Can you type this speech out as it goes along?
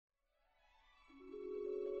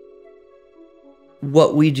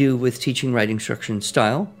What we do with teaching writing structure and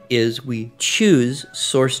style is we choose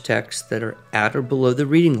source texts that are at or below the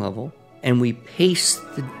reading level, and we pace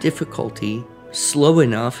the difficulty slow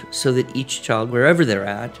enough so that each child, wherever they're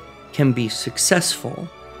at, can be successful.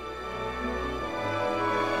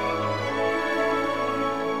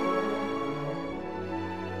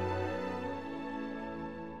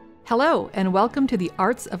 Hello, and welcome to the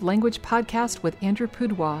Arts of Language podcast with Andrew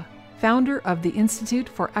Pudewa, founder of the Institute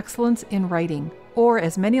for Excellence in Writing, or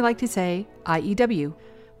as many like to say, IEW.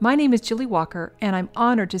 My name is Julie Walker, and I'm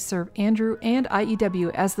honored to serve Andrew and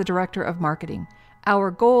IEW as the Director of Marketing.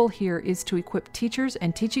 Our goal here is to equip teachers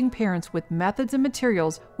and teaching parents with methods and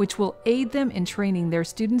materials which will aid them in training their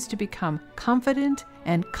students to become confident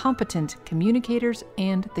and competent communicators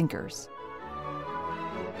and thinkers.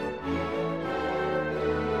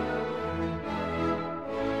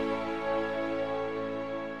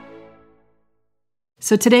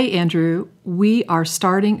 So today, Andrew, we are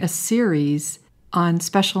starting a series on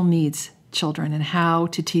special needs children and how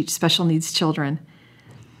to teach special needs children.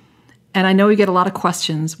 And I know we get a lot of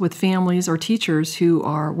questions with families or teachers who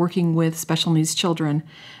are working with special needs children.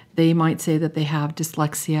 They might say that they have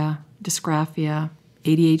dyslexia, dysgraphia,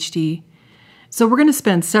 ADHD. So we're going to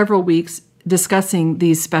spend several weeks discussing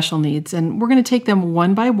these special needs, and we're going to take them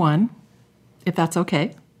one by one, if that's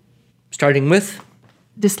okay. Starting with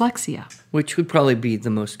dyslexia, which would probably be the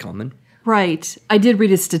most common. Right. I did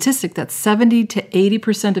read a statistic that 70 to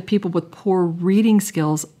 80% of people with poor reading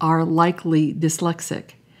skills are likely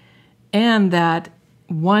dyslexic, and that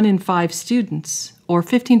 1 in 5 students, or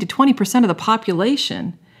 15 to 20% of the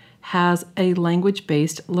population, has a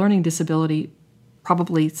language-based learning disability,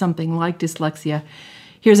 probably something like dyslexia.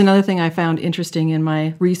 Here's another thing I found interesting in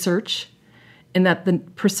my research, in that the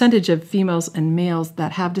percentage of females and males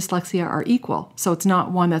that have dyslexia are equal. So it's not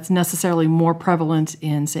one that's necessarily more prevalent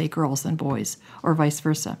in, say, girls than boys, or vice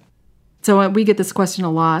versa. So we get this question a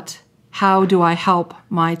lot. How do I help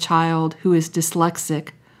my child who is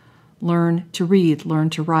dyslexic learn to read, learn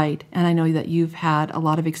to write? And I know that you've had a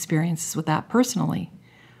lot of experiences with that personally.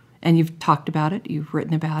 And you've talked about it, you've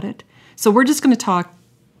written about it. So we're just going to talk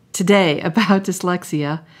today about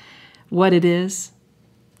dyslexia, what it is,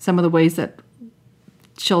 some of the ways that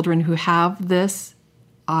children who have this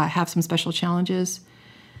have some special challenges,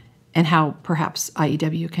 and how perhaps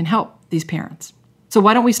IEW can help these parents. So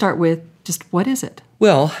why don't we start with just what is it?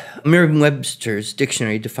 Well, Merriam-Webster's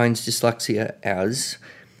dictionary defines dyslexia as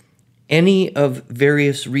any of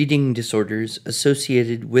various reading disorders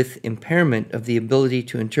associated with impairment of the ability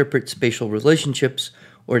to interpret spatial relationships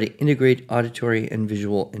or to integrate auditory and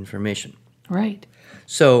visual information. Right.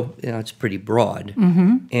 So, it's pretty broad,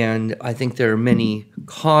 and I think there are many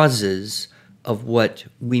causes of what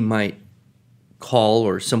we might call,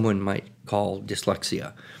 or someone might call,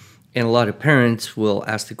 dyslexia. And a lot of parents will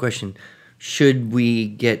ask the question, should we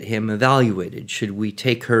get him evaluated? Should we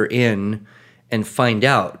take her in and find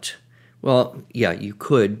out? Well, yeah, you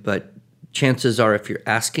could, but chances are if you're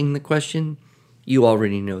asking the question, you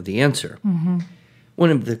already know the answer. One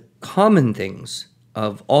of the common things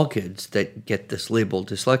of all kids that get this label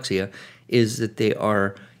dyslexia is that they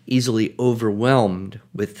are easily overwhelmed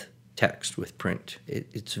with text, with print.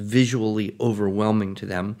 It's visually overwhelming to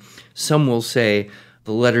them. Some will say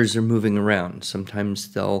the letters are moving around.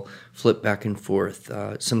 Sometimes they'll flip back and forth.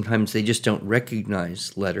 Sometimes they just don't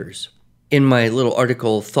recognize letters. In my little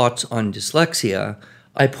article, Thoughts on Dyslexia,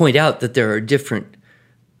 I point out that there are different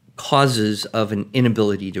causes of an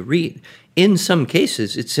inability to read. In some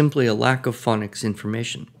cases, it's simply a lack of phonics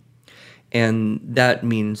information. And that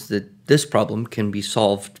means that this problem can be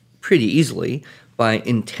solved pretty easily by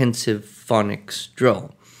intensive phonics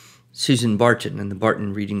drill. Susan Barton and the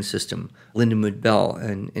Barton Reading System, Linda Mood Bell,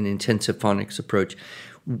 and an intensive phonics approach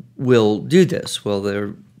will do this. Well,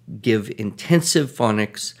 they'll give intensive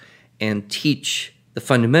phonics and teach the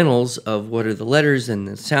fundamentals of what are the letters and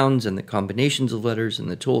the sounds and the combinations of letters and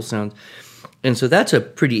the tool sounds. And so that's a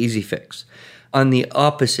pretty easy fix. On the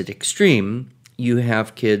opposite extreme, you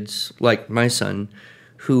have kids like my son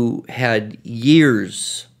who had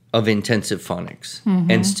years of intensive phonics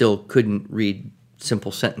and still couldn't read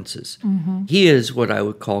simple sentences. He is what I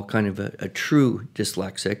would call kind of a true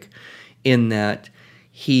dyslexic, in that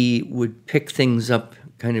he would pick things up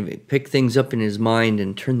in his mind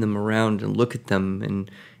and turn them around and look at them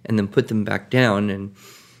and then put them back down. And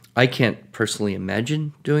I can't personally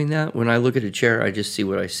imagine doing that. When I look at a chair, I just see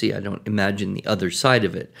what I see. I don't imagine the other side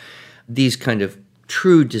of it. These kind of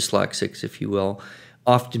true dyslexics, if you will,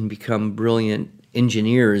 often become brilliant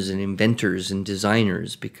engineers and inventors and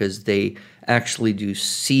designers because they actually do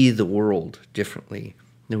see the world differently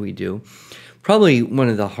than we do. Probably one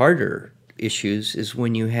of the harder issues is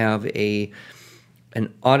when you have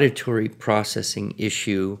an auditory processing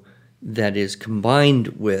issue that is combined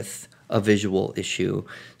with a visual issue.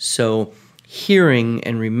 So hearing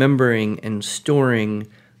and remembering and storing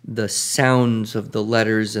the sounds of the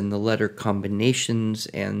letters and the letter combinations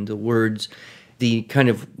and the words, the kind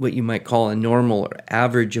of what you might call a normal or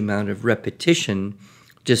average amount of repetition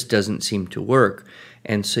just doesn't seem to work.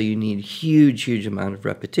 And so you need huge amount of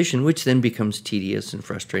repetition, which then becomes tedious and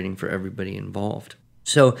frustrating for everybody involved.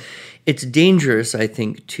 So it's dangerous, I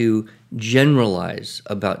think, to generalize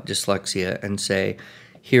about dyslexia and say,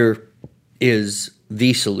 here is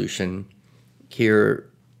the solution, here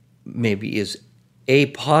maybe is a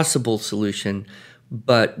possible solution,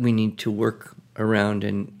 but we need to work around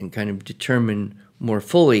and kind of determine more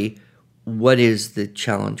fully what is the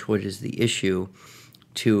challenge, what is the issue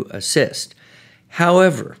to assist.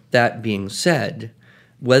 However, that being said,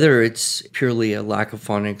 whether it's purely a lack of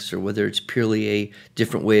phonics or whether it's purely a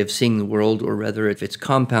different way of seeing the world or whether if it's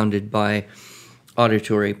compounded by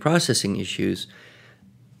auditory processing issues,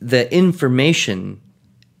 the information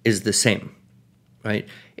is the same, right?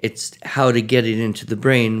 It's how to get it into the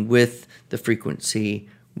brain with the frequency,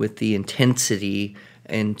 with the intensity,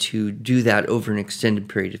 and to do that over an extended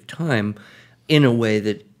period of time in a way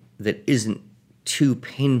that isn't too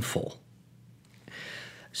painful.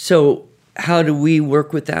 So how do we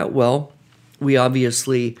work with that? Well, we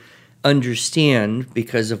obviously understand,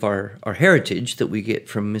 because of our heritage that we get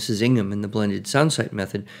from Mrs. Ingham and the blended sound sight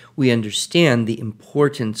method, we understand the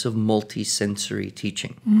importance of multisensory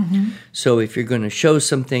teaching. Mm-hmm. So if you're going to show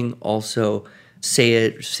something, also say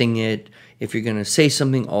it, sing it. If you're going to say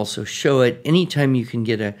something, also show it. Anytime you can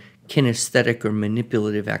get a kinesthetic or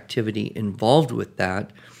manipulative activity involved with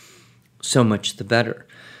that, so much the better.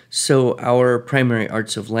 So our primary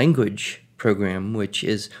arts of language program, which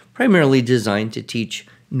is primarily designed to teach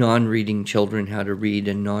non-reading children how to read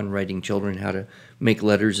and non-writing children how to make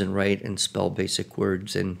letters and write and spell basic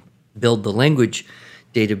words and build the language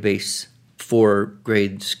database for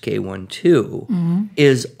grades K1, 2, mm-hmm.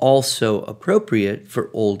 is also appropriate for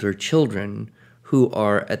older children who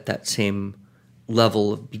are at that same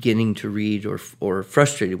level of beginning to read or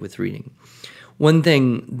frustrated with reading. One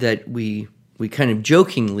thing that we kind of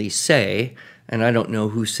jokingly say, and I don't know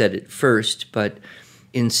who said it first, but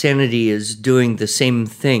insanity is doing the same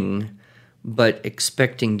thing but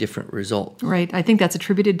expecting different results. Right. I think that's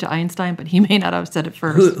attributed to Einstein, but he may not have said it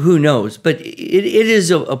first. Who knows? But it is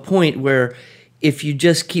a point where if you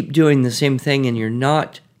just keep doing the same thing and you're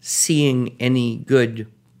not seeing any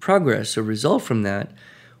good progress or result from that,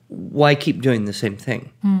 why keep doing the same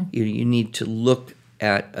thing? You need to look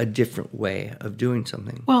at a different way of doing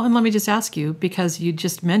something. Well, and let me just ask you, because you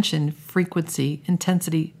just mentioned frequency,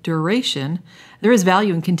 intensity, duration, there is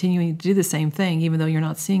value in continuing to do the same thing even though you're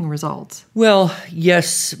not seeing results. Well,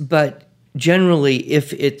 yes, but generally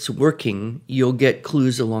if it's working, you'll get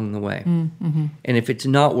clues along the way. Mm-hmm. And if it's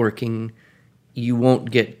not working, you won't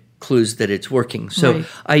get clues that it's working. So right.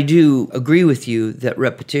 I do agree with you that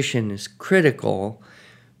repetition is critical,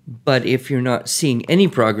 but if you're not seeing any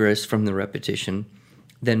progress from the repetition,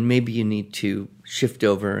 then maybe you need to shift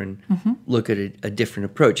over and mm-hmm. look at a different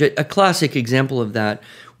approach. A classic example of that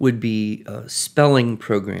would be a spelling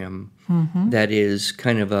program mm-hmm. that is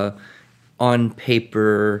kind of a on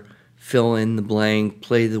paper, fill in the blank,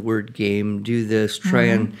 play the word game, do this, try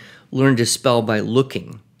mm-hmm. and learn to spell by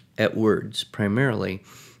looking at words primarily.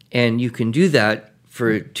 And you can do that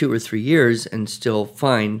for 2 or 3 years and still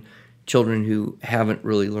find children who haven't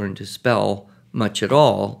really learned to spell much at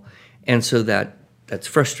all. And so that's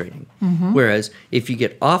frustrating. Mm-hmm. Whereas if you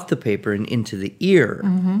get off the paper and into the ear,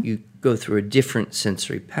 mm-hmm. you go through a different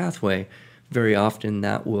sensory pathway, very often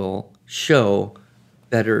that will show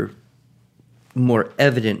better, more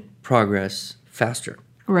evident progress faster.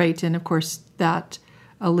 Right, and of course that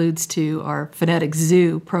alludes to our Phonetic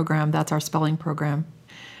Zoo program. That's our spelling program,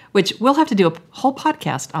 which we'll have to do a whole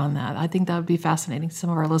podcast on that. I think that would be fascinating to some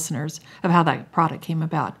of our listeners of how that product came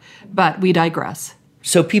about. But we digress.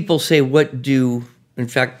 So people say, in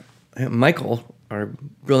fact, Michael, our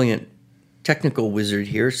brilliant technical wizard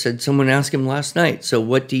here, said someone asked him last night, so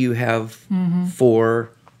what do you have mm-hmm.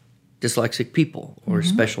 for dyslexic people or mm-hmm.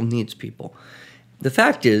 special needs people? The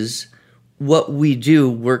fact is, what we do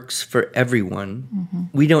works for everyone. Mm-hmm.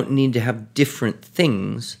 We don't need to have different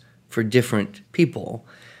things for different people.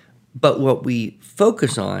 But what we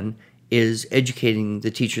focus on is educating the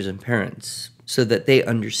teachers and parents so that they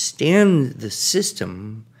understand the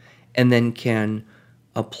system and then can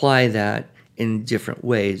apply that in different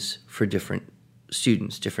ways for different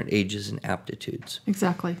students, different ages and aptitudes.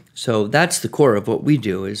 Exactly. So that's the core of what we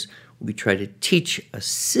do is we try to teach a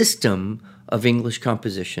system of English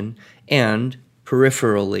composition and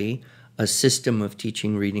peripherally a system of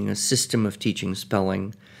teaching reading, a system of teaching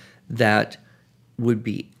spelling that would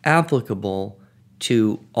be applicable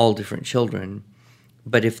to all different children.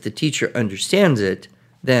 But if the teacher understands it,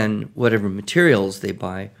 then whatever materials they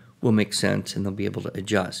buy will make sense and they'll be able to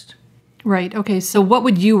adjust. Right. Okay. So what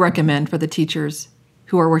would you recommend for the teachers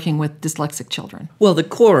who are working with dyslexic children? Well, the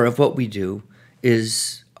core of what we do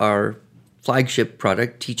is our flagship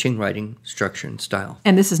product, Teaching, Writing, Structure, and Style.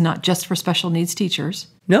 And this is not just for special needs teachers.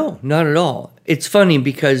 No, not at all. It's funny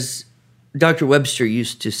because Dr. Webster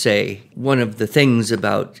used to say one of the things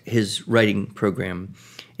about his writing program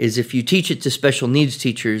is if you teach it to special needs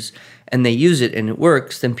teachers and they use it and it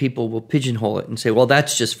works, then people will pigeonhole it and say, well,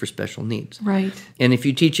 that's just for special needs. Right. And if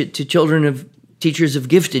you teach it to teachers of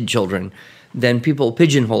gifted children, then people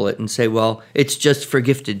pigeonhole it and say, well, it's just for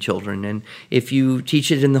gifted children. And if you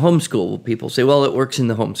teach it in the homeschool, people say, well, it works in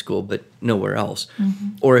the homeschool, but nowhere else.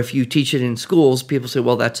 Mm-hmm. Or if you teach it in schools, people say,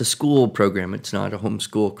 well, that's a school program. It's not a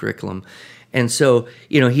homeschool curriculum. And so,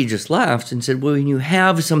 he just laughed and said, well, when you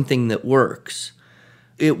have something that works,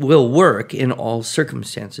 it will work in all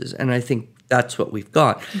circumstances. And I think that's what we've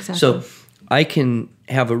got. Exactly. So I can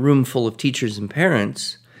have a room full of teachers and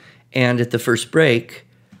parents, and at the first break,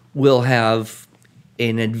 we'll have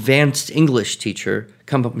an advanced English teacher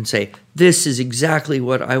come up and say, this is exactly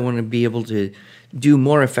what I want to be able to do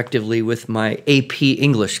more effectively with my AP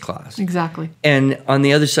English class. Exactly. And on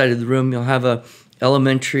the other side of the room, you'll have a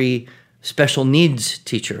elementary special needs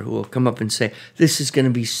teacher who will come up and say, this is going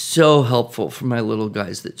to be so helpful for my little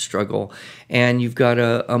guys that struggle. And you've got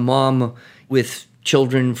a mom with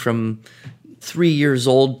children from 3 years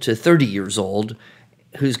old to 30 years old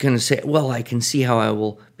who's going to say, well, I can see how I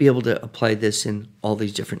will be able to apply this in all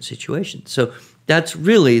these different situations. So that's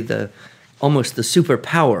really almost the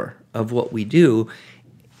superpower of what we do.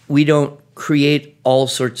 We don't create all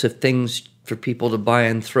sorts of things for people to buy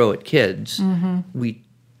and throw at kids. Mm-hmm. We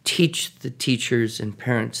teach the teachers and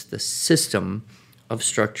parents the system of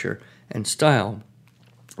structure and style.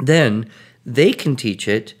 Then they can teach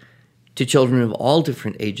it to children of all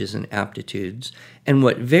different ages and aptitudes. And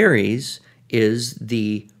what varies is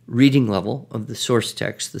the reading level of the source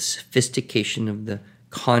text, the sophistication of the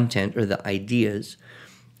content or the ideas,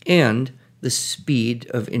 and the speed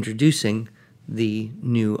of introducing the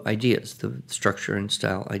new ideas, the structure and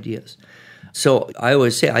style ideas. So I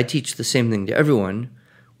always say I teach the same thing to everyone,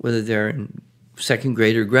 whether they're in second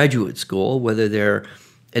grade or graduate school, whether they're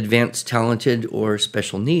advanced, talented, or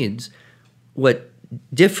special needs. What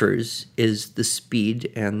differs is the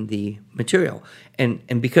speed and the material.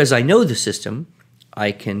 And because I know the system,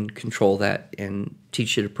 I can control that and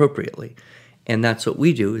teach it appropriately. And that's what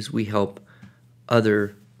we do, is we help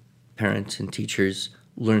other parents and teachers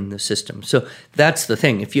learn the system. So that's the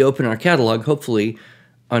thing. If you open our catalog, hopefully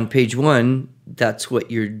on page 1, that's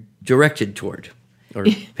what you're directed toward, or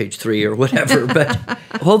page 3 or whatever. But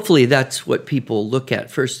hopefully that's what people look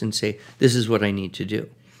at first and say, this is what I need to do.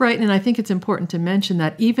 Right, and I think it's important to mention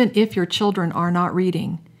that even if your children are not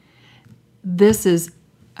reading, this is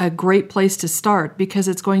a great place to start, because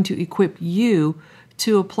it's going to equip you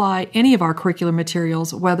to apply any of our curricular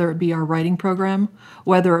materials, whether it be our writing program,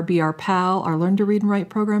 whether it be our PAL, our Learn to Read and Write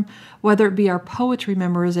program, whether it be our poetry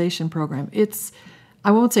memorization program. I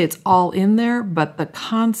won't say it's all in there, but the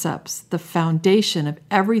concepts, the foundation of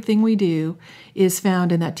everything we do is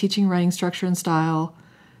found in that Teaching, Writing, Structure, and Style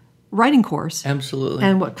writing course. Absolutely.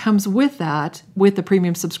 And what comes with that, with the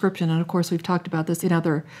premium subscription, and of course we've talked about this in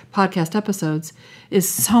other podcast episodes, is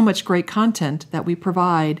so much great content that we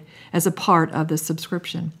provide as a part of this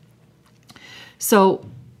subscription. So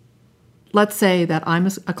let's say that I'm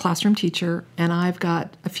a classroom teacher and I've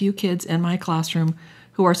got a few kids in my classroom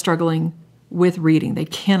who are struggling with reading. They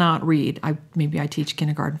cannot read. Maybe I teach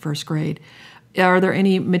kindergarten, first grade. Are there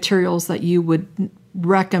any materials that you would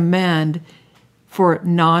recommend for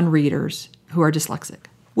non-readers who are dyslexic?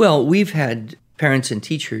 Well, we've had parents and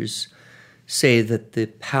teachers say that the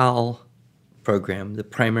PAL program, the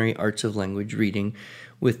Primary Arts of Language Reading,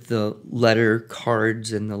 with the letter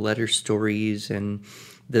cards and the letter stories and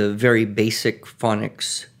the very basic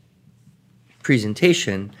phonics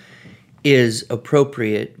presentation, is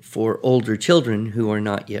appropriate for older children who are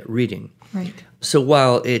not yet reading. Right. So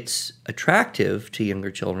while it's attractive to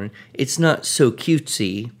younger children, it's not so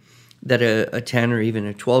cutesy that a 10 or even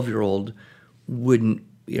a 12-year-old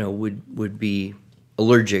would be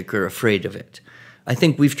allergic or afraid of it. I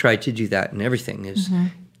think we've tried to do that in everything, is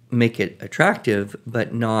make it attractive,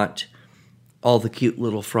 but not all the cute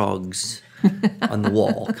little frogs on the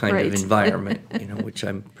wall kind of environment, which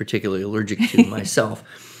I'm particularly allergic to myself.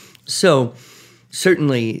 So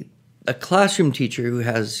certainly a classroom teacher who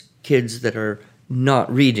has kids that are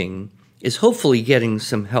not reading is hopefully getting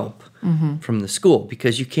some help from the school,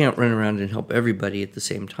 because you can't run around and help everybody at the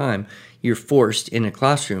same time. You're forced in a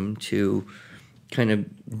classroom to kind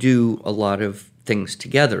of do a lot of things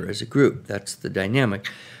together as a group. That's the dynamic.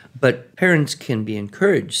 But parents can be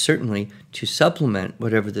encouraged, certainly, to supplement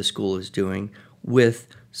whatever the school is doing with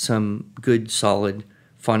some good, solid,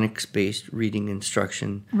 phonics-based reading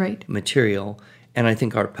instruction material. And I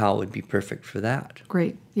think our PAL would be perfect for that.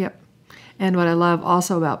 Great. Yep. And what I love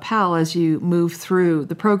also about PAL, as you move through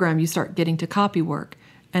the program, you start getting to copy work.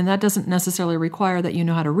 And that doesn't necessarily require that you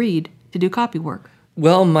know how to read to do copy work.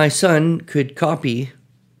 Well, my son could copy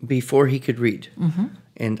before he could read.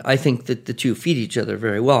 And I think that the two feed each other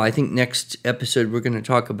very well. I think next episode we're going to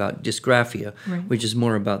talk about dysgraphia, which is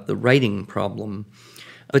more about the writing problem.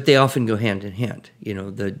 But they often go hand in hand. You know,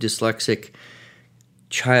 the dyslexic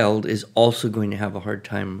child is also going to have a hard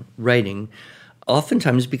time writing,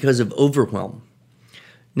 oftentimes because of overwhelm.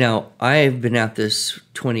 Now, I've been at this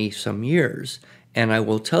 20-some years, and I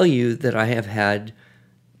will tell you that I have had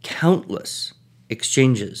countless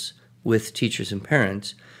exchanges with teachers and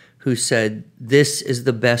parents who said, this is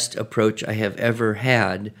the best approach I have ever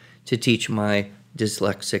had to teach my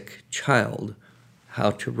dyslexic child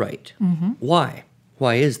how to write. Why?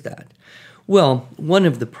 Why is that? Well, one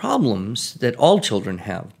of the problems that all children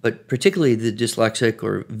have, but particularly the dyslexic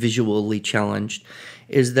or visually challenged,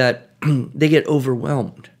 is that they get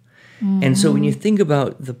overwhelmed. And so when you think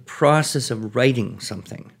about the process of writing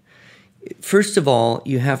something, first of all,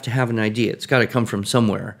 you have to have an idea. It's got to come from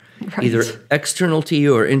somewhere, either external to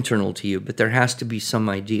you or internal to you, but there has to be some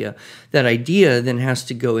idea. That idea then has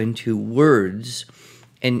to go into words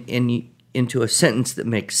and into a sentence that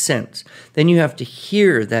makes sense. Then you have to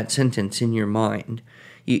hear that sentence in your mind.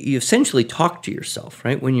 You essentially talk to yourself,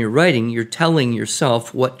 right? When you're writing, you're telling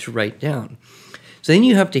yourself what to write down. So then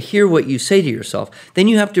you have to hear what you say to yourself. Then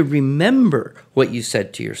you have to remember what you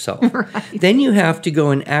said to yourself. Then you have to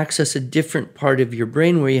go and access a different part of your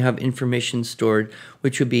brain where you have information stored,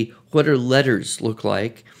 which would be what do letters look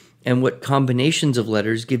like and what combinations of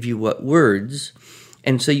letters give you what words.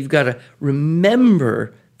 And so you've got to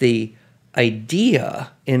remember the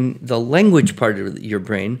idea in the language part of your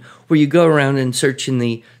brain, where you go around and search in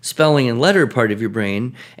the spelling and letter part of your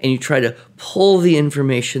brain, and you try to pull the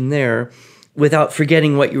information there without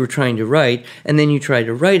forgetting what you were trying to write, and then you try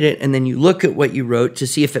to write it, and then you look at what you wrote to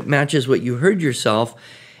see if it matches what you heard yourself,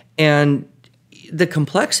 and the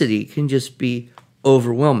complexity can just be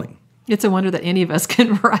overwhelming. It's a wonder that any of us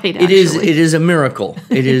can write, actually. It is a miracle.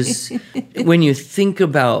 It is, when you think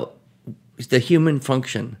about the human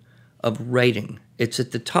function of writing, it's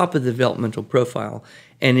at the top of the developmental profile,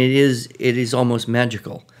 and it is almost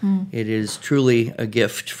magical. It is truly a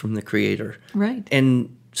gift from the Creator. Right.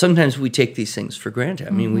 And sometimes we take these things for granted. I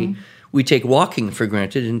mean, we take walking for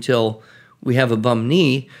granted until we have a bum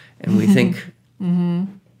knee, and we think,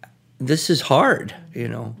 this is hard, you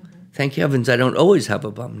know. Thank heavens I don't always have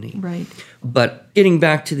a bum knee. Right. But getting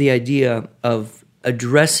back to the idea of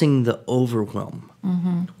addressing the overwhelm,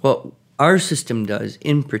 what our system does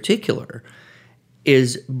in particular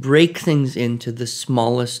is break things into the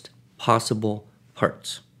smallest possible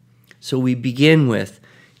parts. So we begin with,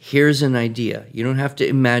 here's an idea. You don't have to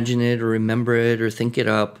imagine it or remember it or think it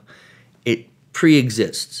up. It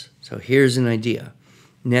pre-exists. So here's an idea.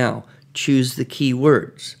 Now, choose the key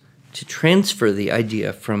words to transfer the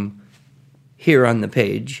idea from here on the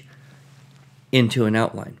page into an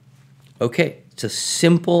outline. Okay, it's a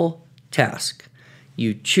simple task.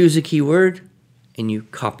 You choose a keyword and you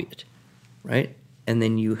copy it, right? And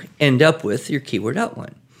then you end up with your keyword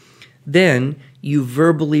outline. Then you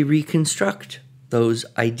verbally reconstruct those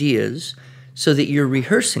ideas so that you're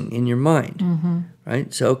rehearsing in your mind,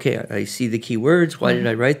 right? So, okay, I see the keywords. Why did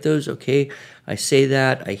I write those? Okay, I say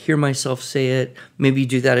that. I hear myself say it. Maybe you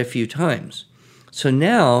do that a few times. So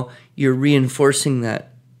now you're reinforcing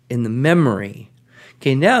that in the memory.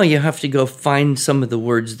 Okay, now you have to go find some of the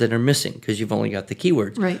words that are missing because you've only got the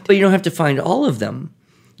keywords. Right. But you don't have to find all of them.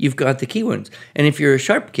 You've got the key ones. And if you're a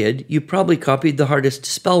sharp kid, you probably copied the hardest to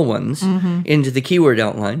spell ones into the keyword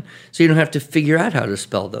outline, so you don't have to figure out how to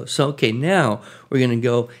spell those. So, okay, now we're going to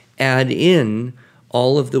go add in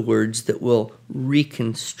all of the words that will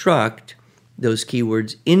reconstruct those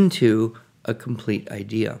keywords into a complete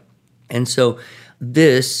idea. And so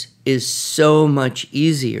this is so much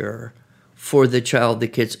easier for the child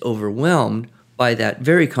that gets overwhelmed by that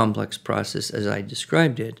very complex process as I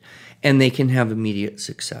described it, and they can have immediate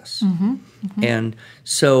success. And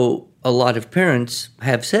so a lot of parents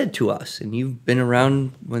have said to us, and you've been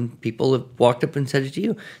around when people have walked up and said it to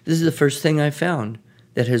you, this is the first thing I found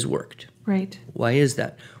that has worked. Right. Why is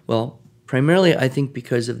that? Well, primarily I think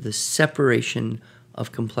because of the separation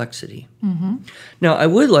of complexity. Now, I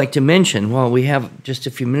would like to mention, while we have just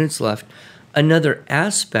a few minutes left, another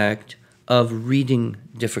aspect of reading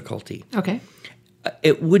difficulty. Okay.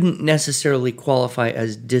 It wouldn't necessarily qualify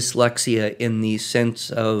as dyslexia in the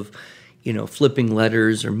sense of, flipping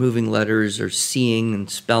letters or moving letters or seeing and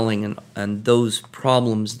spelling and those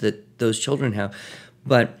problems that those children have,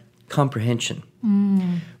 but comprehension,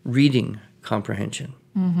 reading comprehension.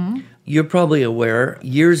 You're probably aware,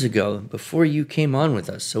 years ago, before you came on with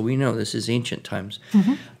us, so we know this is ancient times,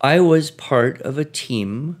 I was part of a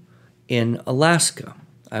team in Alaska.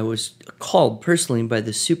 I was called personally by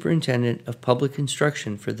the superintendent of public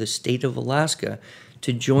instruction for the state of Alaska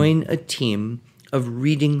to join a team of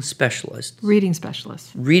reading specialists,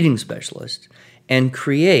 and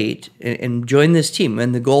create and join this team.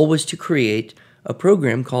 And the goal was to create a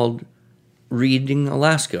program called Reading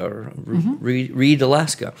Alaska, or Read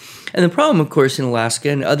Alaska. And the problem, of course, in Alaska,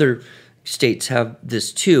 and other states have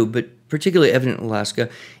this too, but particularly evident in Alaska,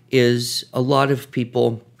 is a lot of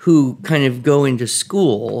people who kind of go into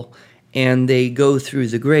school and they go through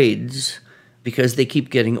the grades because they keep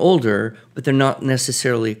getting older, but they're not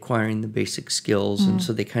necessarily acquiring the basic skills. And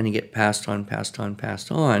so they kind of get passed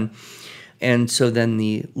on. And so then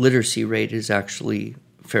the literacy rate is actually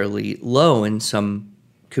fairly low in some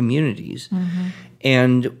communities.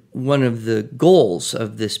 And one of the goals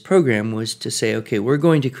of this program was to say, okay, we're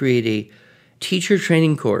going to create a teacher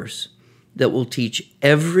training course that will teach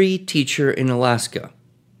every teacher in Alaska,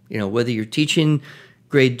 whether you're teaching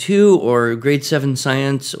grade 2 or grade 7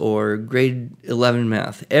 science or grade 11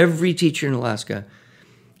 math, every teacher in Alaska,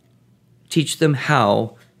 teach them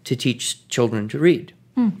how to teach children to read.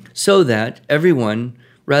 So that everyone,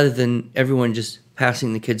 rather than everyone just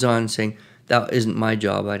passing the kids on and saying, that isn't my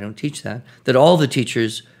job, I don't teach that all the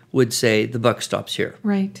teachers would say, the buck stops here.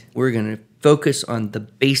 Right. We're going to focus on the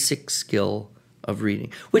basic skill of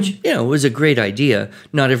reading, which, was a great idea.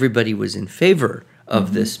 Not everybody was in favor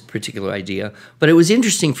of this particular idea, but it was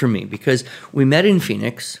interesting for me because we met in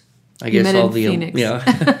Phoenix. I guess all the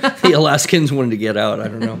the Alaskans wanted to get out. I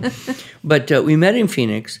don't know, but we met in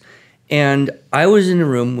Phoenix, and I was in a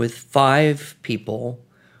room with 5 people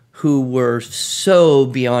who were so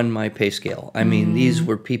beyond my pay scale. I mean, these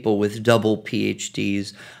were people with double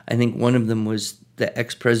PhDs. I think one of them was the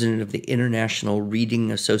ex-president of the International Reading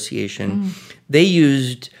Association. They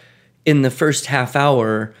used, in the first half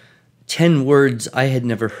hour, 10 words I had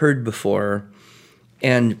never heard before,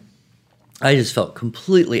 and I just felt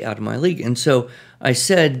completely out of my league. And so I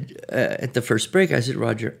said at the first break, I said,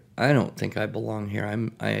 Roger, I don't think I belong here.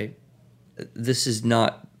 This is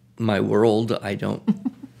not my world. I don't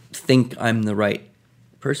think I'm the right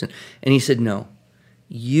person. And he said, no,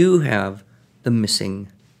 you have the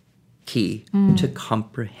missing key to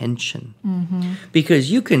comprehension.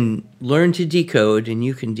 Because you can learn to decode and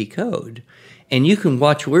you can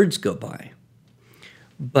watch words go by.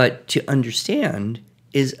 But to understand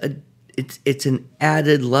it's an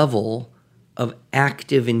added level of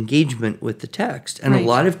active engagement with the text. And a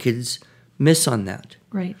lot of kids miss on that.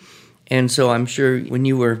 Right. And so I'm sure when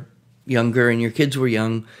you were younger and your kids were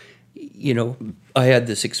young, I had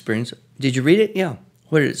this experience. Did you read it? Yeah.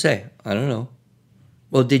 What did it say? I don't know.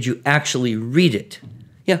 Well, did you actually read it?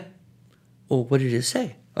 Yeah. Well, what did it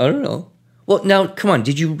say? I don't know. Well, now, come on,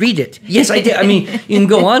 did you read it? Yes, I did. I mean, you can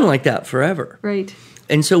go on like that forever. Right.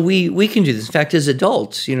 And so we can do this. In fact, as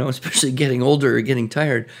adults, especially getting older or getting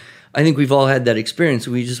tired, I think we've all had that experience.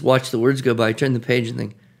 We just watch the words go by, turn the page and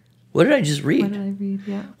think, what did I just read? What did I read,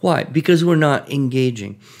 yeah. Why? Because we're not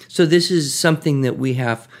engaging. So this is something that we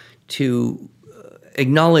have to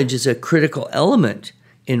acknowledge as a critical element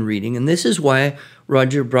in reading. And this is why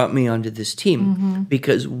Roger brought me onto this team.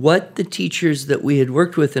 Because what the teachers that we had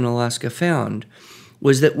worked with in Alaska found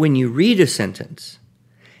was that when you read a sentence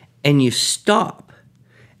and you stop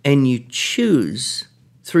and you choose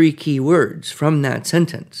 3 key words from that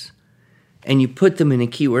sentence and you put them in a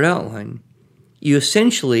keyword outline, you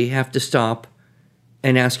essentially have to stop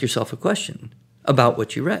and ask yourself a question about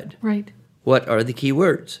what you read. Right. What are the key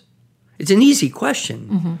words? It's an easy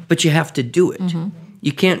question, but you have to do it.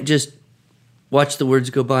 You can't just watch the words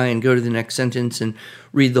go by and go to the next sentence and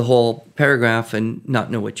read the whole paragraph and not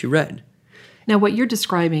know what you read. Now, what you're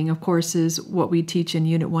describing, of course, is what we teach in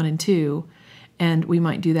Unit 1 and 2, and we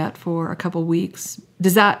might do that for a couple weeks.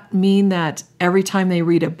 Does that mean that every time they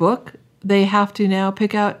read a book, they have to now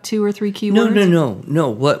pick out 2 or 3 keywords? No.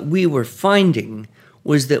 What we were finding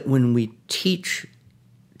was that when we teach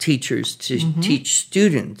teachers to teach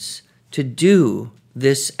students to do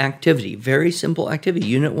this activity, very simple activity,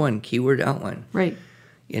 Unit 1, keyword outline. Right.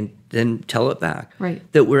 and then tell it back. Right.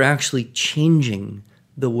 That we're actually changing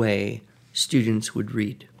the way students would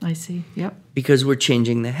read. I see. Yep. Because we're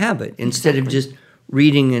changing the habit. Instead of Exactly. just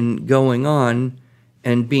reading and going on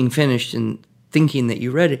and being finished and thinking that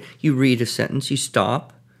you read it, you read a sentence, you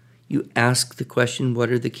stop, you ask the question, what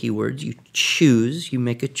are the key words? You choose, you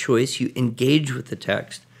make a choice, you engage with the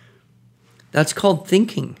text. That's called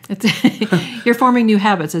thinking. You're forming new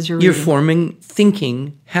habits as you're reading. You're forming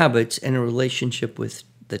thinking habits and a relationship with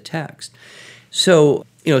the text. So,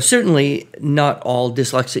 certainly not all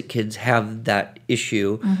dyslexic kids have that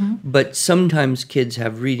issue, but sometimes kids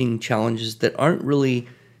have reading challenges that aren't really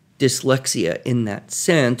dyslexia in that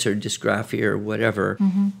sense, or dysgraphia or whatever.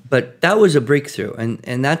 But that was a breakthrough,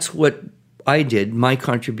 and that's what I did. My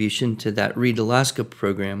contribution to that Read Alaska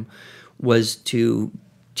program was to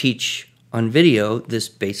teach on video this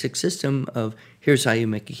basic system of here's how you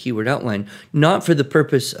make a keyword outline, not for the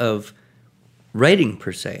purpose of writing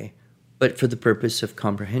per se, but for the purpose of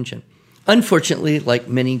comprehension. Unfortunately, like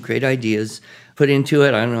many great ideas put into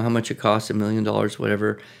it, I don't know how much it cost, $1 million,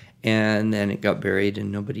 whatever, and then it got buried and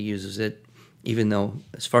nobody uses it, even though,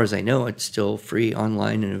 as far as I know, it's still free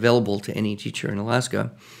online and available to any teacher in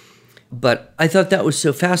Alaska. But I thought that was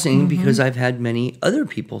so fascinating because I've had many other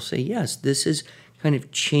people say, yes, this has kind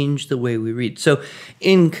of changed the way we read. So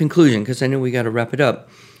in conclusion, because I know we got to wrap it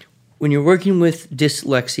up, when you're working with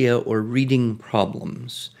dyslexia or reading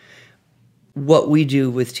problems, what we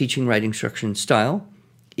do with teaching writing structure and style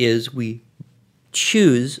is we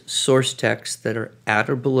choose source texts that are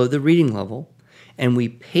at or below the reading level, and we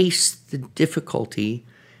pace the difficulty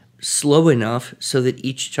slow enough so that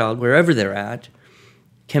each child, wherever they're at,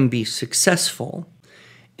 can be successful.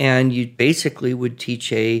 And you basically would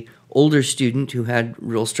teach a older student who had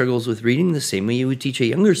real struggles with reading the same way you would teach a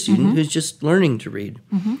younger student who's just learning to read.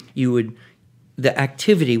 The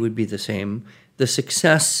activity would be the same. The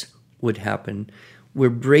success would happen. We're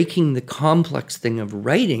breaking the complex thing of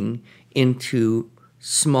writing into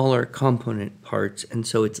smaller component parts, and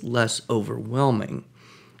so it's less overwhelming.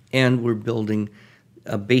 And we're building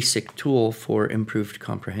a basic tool for improved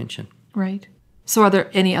comprehension. Right. So are there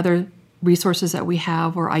any other resources that we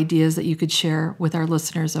have or ideas that you could share with our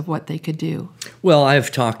listeners of what they could do? Well,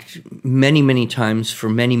 I've talked many, many times for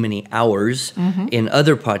many, many hours in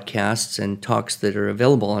other podcasts and talks that are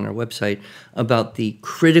available on our website about the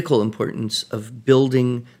critical importance of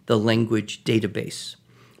building the language database.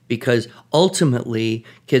 Because ultimately,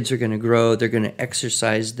 kids are going to grow, they're going to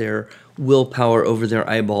exercise their willpower over their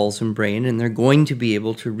eyeballs and brain, and they're going to be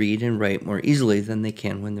able to read and write more easily than they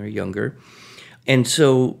can when they're younger. And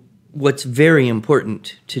so what's very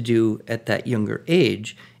important to do at that younger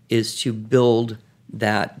age is to build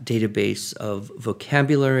that database of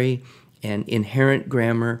vocabulary and inherent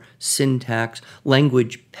grammar, syntax,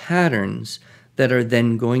 language patterns that are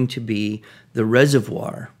then going to be the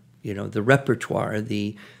reservoir, the repertoire,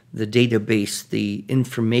 the database, the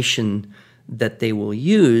information that they will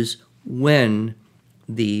use when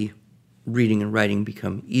the reading and writing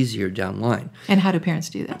become easier down the line. And how do parents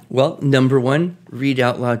do that? Well, number one, read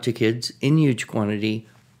out loud to kids in huge quantity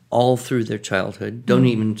all through their childhood. Don't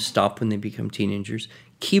even stop when they become teenagers.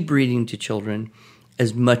 Keep reading to children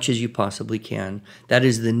as much as you possibly can. That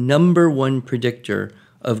is the number one predictor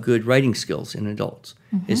of good writing skills in adults,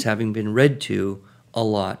 is having been read to a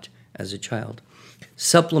lot as a child.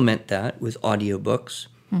 Supplement that with audiobooks.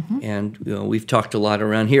 And we've talked a lot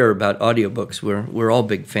around here about audiobooks. We're all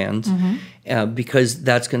big fans because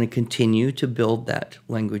that's going to continue to build that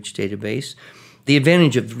language database. The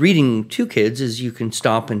advantage of reading to kids is you can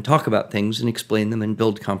stop and talk about things and explain them and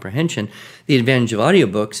build comprehension. The advantage of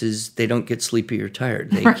audiobooks is they don't get sleepy or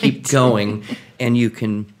tired. They keep going, and you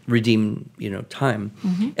can redeem time.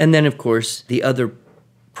 And then, of course, the other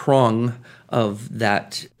prong of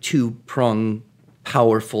that two-prong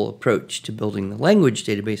powerful approach to building the language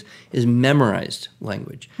database is memorized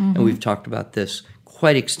language. And we've talked about this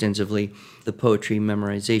quite extensively, the poetry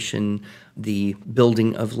memorization, the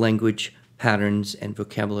building of language patterns and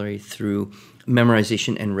vocabulary through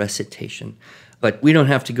memorization and recitation. But we don't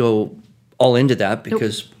have to go all into that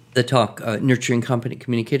because the talk, Nurturing Competent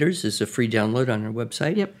Communicators, is a free download on our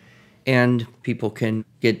website. And people can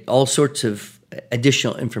get all sorts of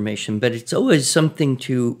additional information, but it's always something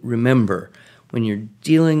to remember when you're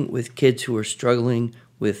dealing with kids who are struggling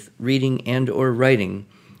with reading and or writing.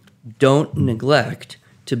 Don't neglect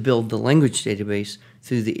to build the language database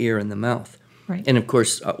through the ear and the mouth. Right. And of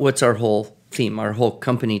course, what's our whole theme, our whole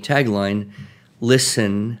company tagline?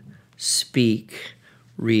 Listen, speak,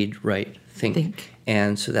 read, write, think.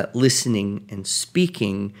 And so that listening and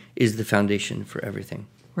speaking is the foundation for everything.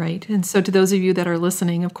 Right. And so to those of you that are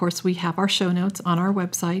listening, of course, we have our show notes on our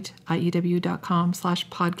website,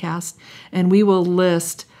 iew.com/podcast, and we will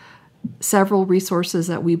list several resources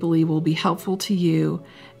that we believe will be helpful to you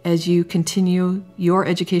as you continue your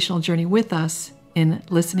educational journey with us in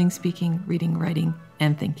listening, speaking, reading, writing,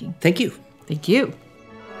 and thinking. Thank you. Thank you.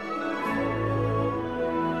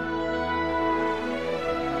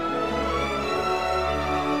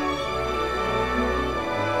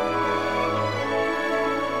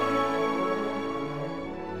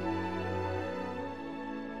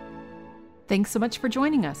 Thanks so much for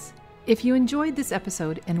joining us. If you enjoyed this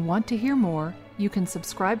episode and want to hear more, you can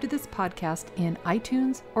subscribe to this podcast in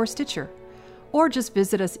iTunes or Stitcher, or just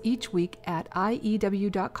visit us each week at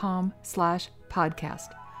iew.com/podcast.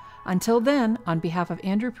 Until then, on behalf of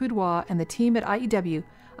Andrew Poudois and the team at IEW,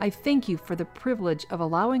 I thank you for the privilege of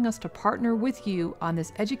allowing us to partner with you on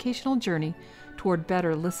this educational journey toward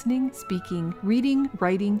better listening, speaking, reading,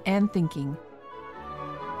 writing, and thinking.